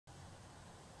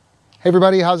Hey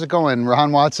everybody, how's it going?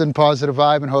 Ron Watson, Positive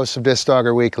Vibe and host of Disc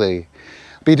Dogger Weekly.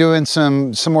 Be doing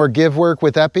some more give work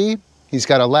with Eppie. He's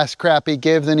got a less crappy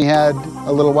give than he had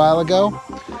a little while ago.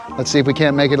 Let's see if we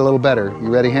can't make it a little better.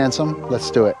 You ready, handsome? Let's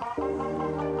do it.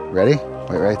 Ready?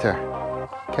 Wait right there.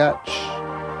 Catch.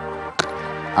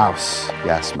 Ouse.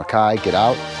 Yes, Mackay, get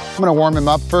out. I'm gonna warm him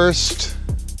up first.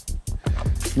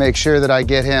 Make sure that I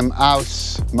get him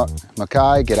ouse.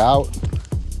 Mackay, get out.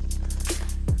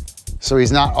 So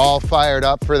he's not all fired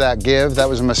up for that give. That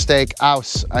was a mistake,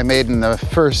 ouse, I made in the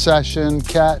first session.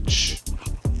 Catch.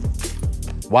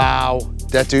 Wow,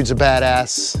 that dude's a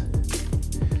badass.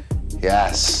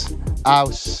 Yes.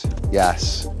 Ouse.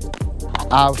 Yes.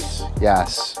 Ouse.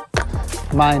 Yes.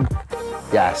 Mine.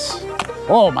 Yes.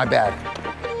 Oh, my bad.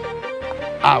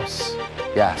 Ouse.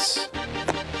 Yes.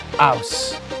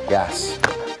 Ouse. Yes.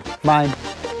 Mine.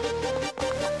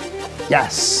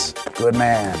 Yes. Good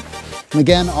man. And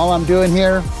again, all I'm doing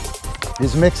here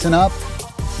is mixing up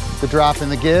the drop and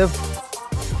the give.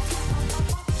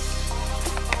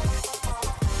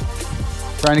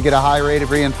 Trying to get a high rate of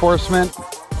reinforcement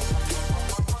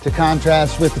to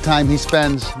contrast with the time he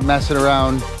spends messing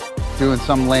around doing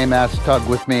some lame ass tug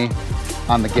with me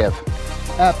on the give.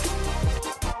 Up.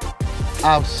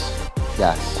 Ouse.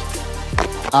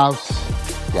 Yes.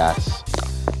 Ouse. Yes.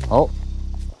 Oh.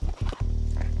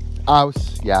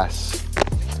 Ouse. Yes.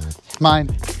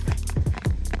 Mine.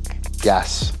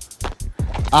 Yes.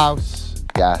 Ouse.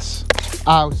 Yes.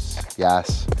 Ouse.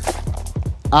 Yes.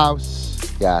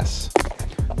 Ouse. Yes.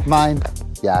 Mine.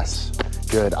 Yes.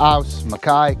 Good. Ouse.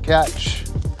 Mackay. Catch.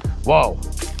 Whoa.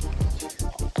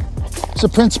 It's a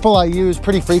principle I use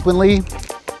pretty frequently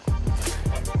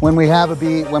when we have a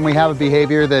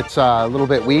behavior that's a little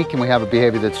bit weak and we have a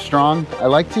behavior that's strong. I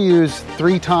like to use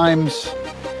 3 times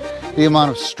the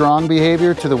amount of strong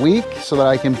behavior to the weak so that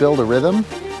I can build a rhythm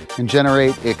and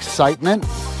generate excitement.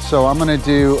 So I'm gonna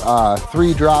do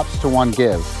 3 drops to 1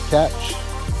 give. Catch.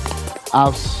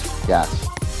 Ouse. Yes.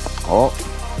 Oh.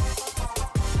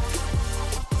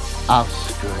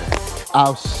 Ouse. Good.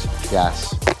 Ouse.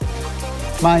 Yes.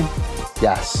 Mine.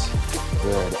 Yes.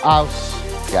 Good.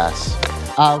 Ouse. Yes.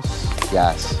 Ouse.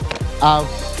 Yes.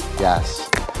 Ouse. Yes.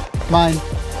 Mine.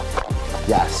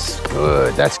 Yes.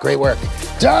 Good. That's great work.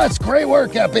 That's great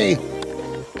work, Eppie.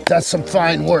 That's some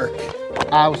fine work.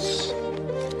 Ouse.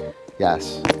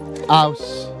 Yes.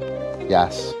 Ouse.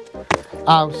 Yes.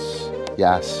 Ouse.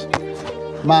 Yes.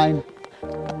 Mine.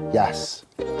 Yes.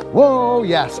 Whoa,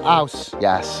 yes. Ouse.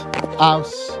 Yes.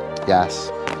 Ouse. Yes.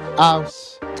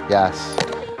 Ouse. Yes.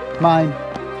 Mine.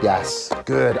 Yes.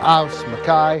 Good. Ouse.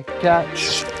 Mackay.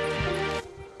 Catch.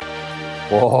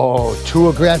 Whoa, too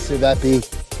aggressive, Eppie.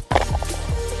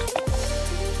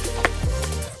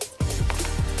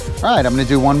 All right, I'm gonna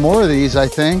do 1 more of these, I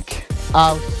think.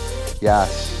 Ouse.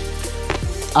 Yes.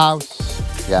 Ouse.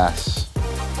 Yes.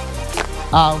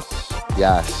 Ouse.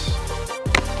 Yes.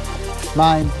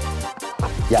 Mine.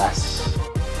 Yes.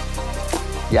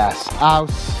 Yes.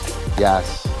 Ouse.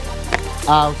 Yes.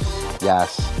 Ouse.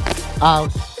 Yes.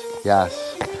 Ouse.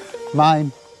 Yes.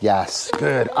 Mine. Yes.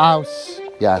 Good. Ouse.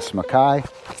 Yes. Mackay.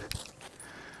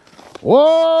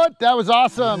 What? That was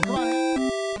awesome. Come on.